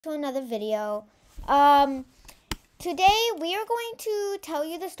to another video. Today we are going to tell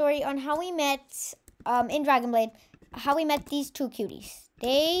you the story on how we met in Dragon Blade, how we met these two cuties.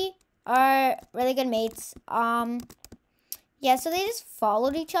 They are really good mates. Yeah, so they just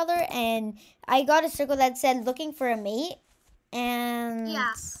followed each other, and I got a circle that said looking for a mate, and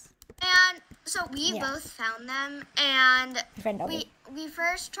yeah, and so we both found them, and we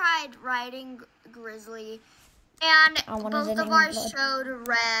first tried riding Grizzly, and both of ours showed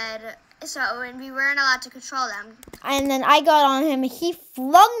red. And we weren't allowed to control them. And then I got on him. He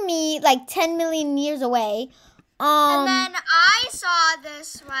flung me like 10 million years away. And then I saw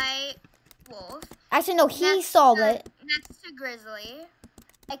this white wolf. Actually, no, he saw it. Next to Grizzly,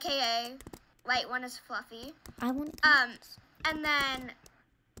 aka white one is Fluffy. And then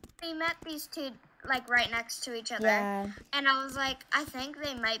we met these two like right next to each other. Yeah. And I was like, I think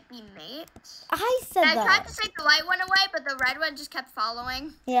they might be mates. I said that. I tried to take the white one away, but the red one just kept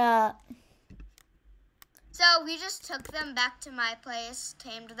following. Yeah. So we just took them back to my place,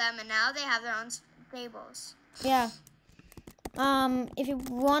 tamed them, and now they have their own stables. Yeah. If you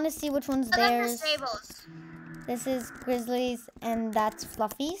want to see which one's theirs, the stables. This is Grizzly's and that's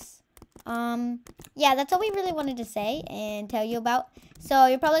Fluffy's. Yeah, that's all we really wanted to say and tell you about. So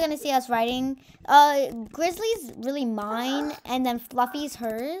you're probably gonna see us riding. Grizzly's really mine, and then Fluffy's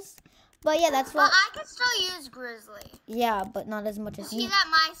hers. But yeah, that's what. Well, I can still use Grizzly. Yeah, but not as much as you. He's at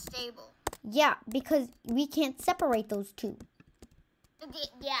my stable. Yeah, because we can't separate those two.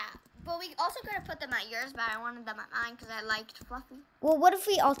 Yeah, but we also could have put them at yours, but I wanted them at mine because I liked Fluffy. Well, what if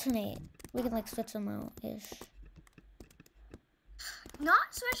we alternate? We can like switch them out-ish.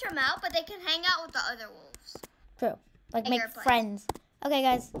 Not switch them out, but they can hang out with the other wolves. True. Like make friends. Okay,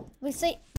 guys.